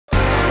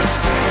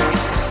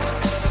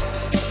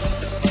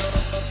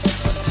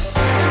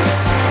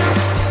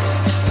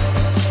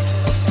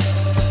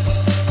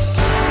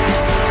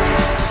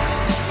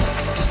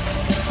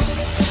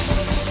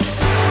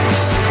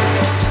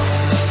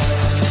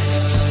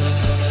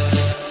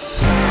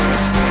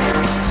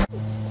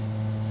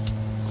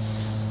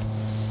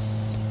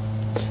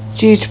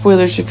GH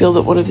spoilers reveal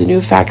that one of the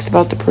new facts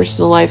about the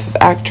personal life of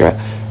actor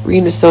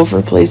Rena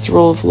Sofer plays the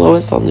role of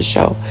Lois on the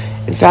show.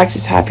 In fact,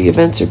 as happy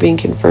events are being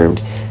confirmed,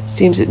 it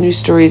seems that new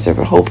stories of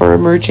hope are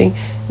emerging,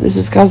 and this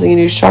is causing a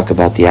new shock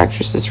about the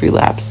actress's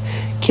relapse.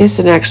 Kiss,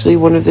 and actually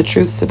one of the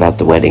truths about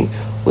the wedding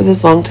with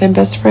his longtime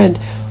best friend.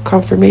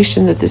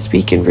 Confirmation that this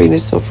weekend Rena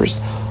Sofer's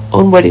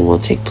own wedding will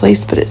take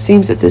place, but it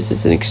seems that this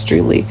is an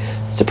extremely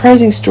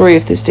surprising story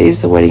if this day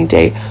is the wedding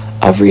day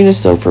of Rena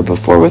Sofer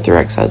before with her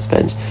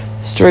ex-husband.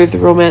 The story of the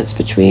romance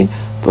between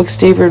Book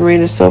Staver and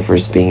Rena Sofer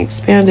is being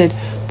expanded,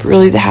 but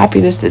really the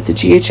happiness that the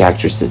GH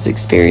actress is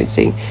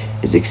experiencing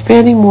is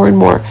expanding more and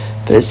more,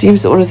 but it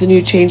seems that one of the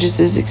new changes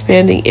is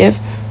expanding if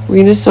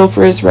Rena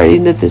Sofer is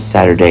writing that this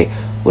Saturday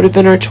would have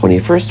been our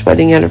 21st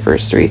wedding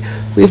anniversary.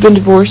 We have been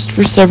divorced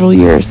for several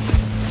years,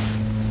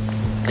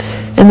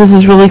 and this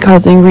is really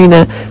causing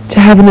Rena to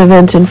have an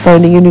event in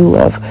finding a new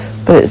love.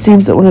 But it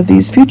seems that one of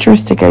these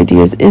futuristic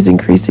ideas is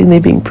increasingly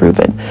being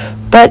proven.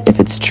 But if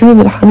it's true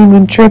that a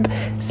honeymoon trip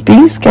is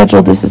being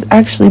scheduled, this is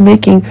actually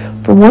making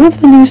for one of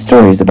the new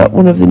stories about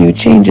one of the new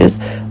changes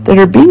that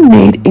are being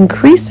made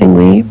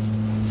increasingly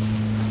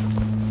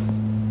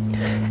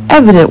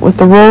evident, with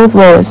the role of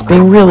Lois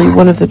being really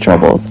one of the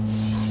troubles.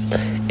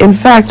 In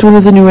fact, one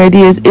of the new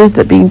ideas is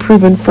that being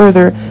proven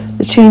further,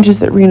 the changes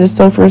that Rena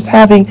Sofer is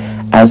having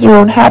as her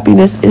own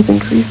happiness is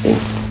increasing.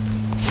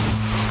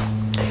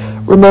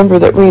 Remember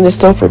that Rena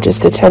Sofer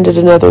just attended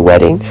another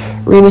wedding.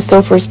 Rena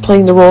Sofer is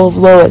playing the role of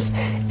Lois,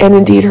 and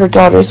indeed her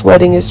daughter's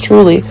wedding is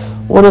truly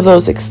one of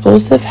those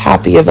explosive,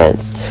 happy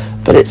events.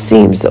 But it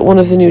seems that one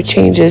of the new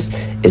changes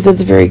is that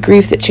the very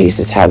grief that Chase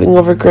is having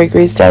over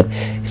Gregory's death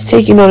is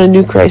taking on a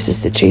new crisis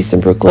that Chase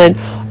and Brooklyn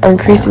are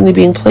increasingly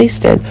being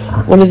placed in,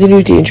 one of the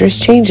new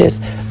dangerous changes.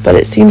 But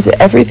it seems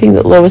that everything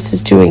that Lois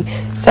is doing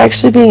is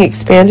actually being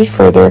expanded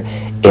further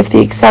if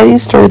the exciting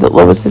story that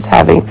Lois is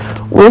having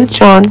with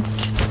John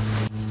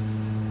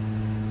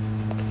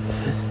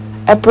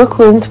at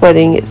Brooklyn's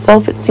wedding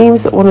itself, it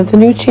seems that one of the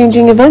new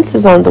changing events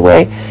is on the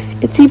way.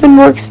 It's even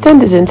more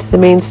extended into the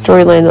main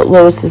storyline that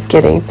Lois is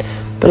getting,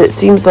 but it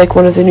seems like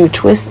one of the new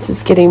twists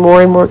is getting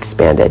more and more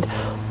expanded.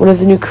 One of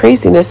the new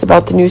craziness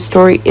about the new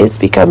story is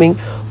becoming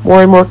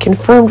more and more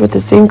confirmed with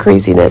the same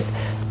craziness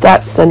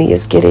that Sunny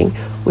is getting,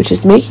 which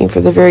is making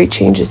for the very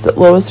changes that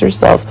Lois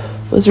herself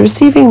was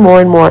receiving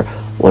more and more.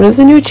 One of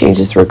the new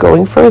changes were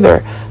going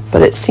further,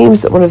 but it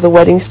seems that one of the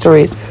wedding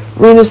stories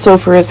Rena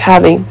Sofer is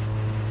having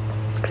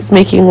is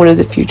making one of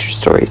the future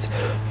stories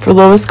for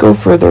Lois go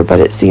further, but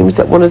it seems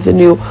that one of the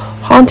new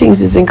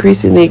hauntings is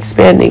increasingly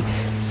expanding.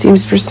 It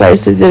seems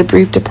precisely that a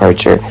brief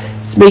departure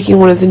is making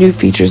one of the new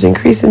features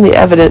increasingly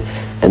evident,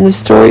 and the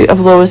story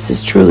of Lois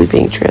is truly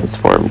being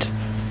transformed.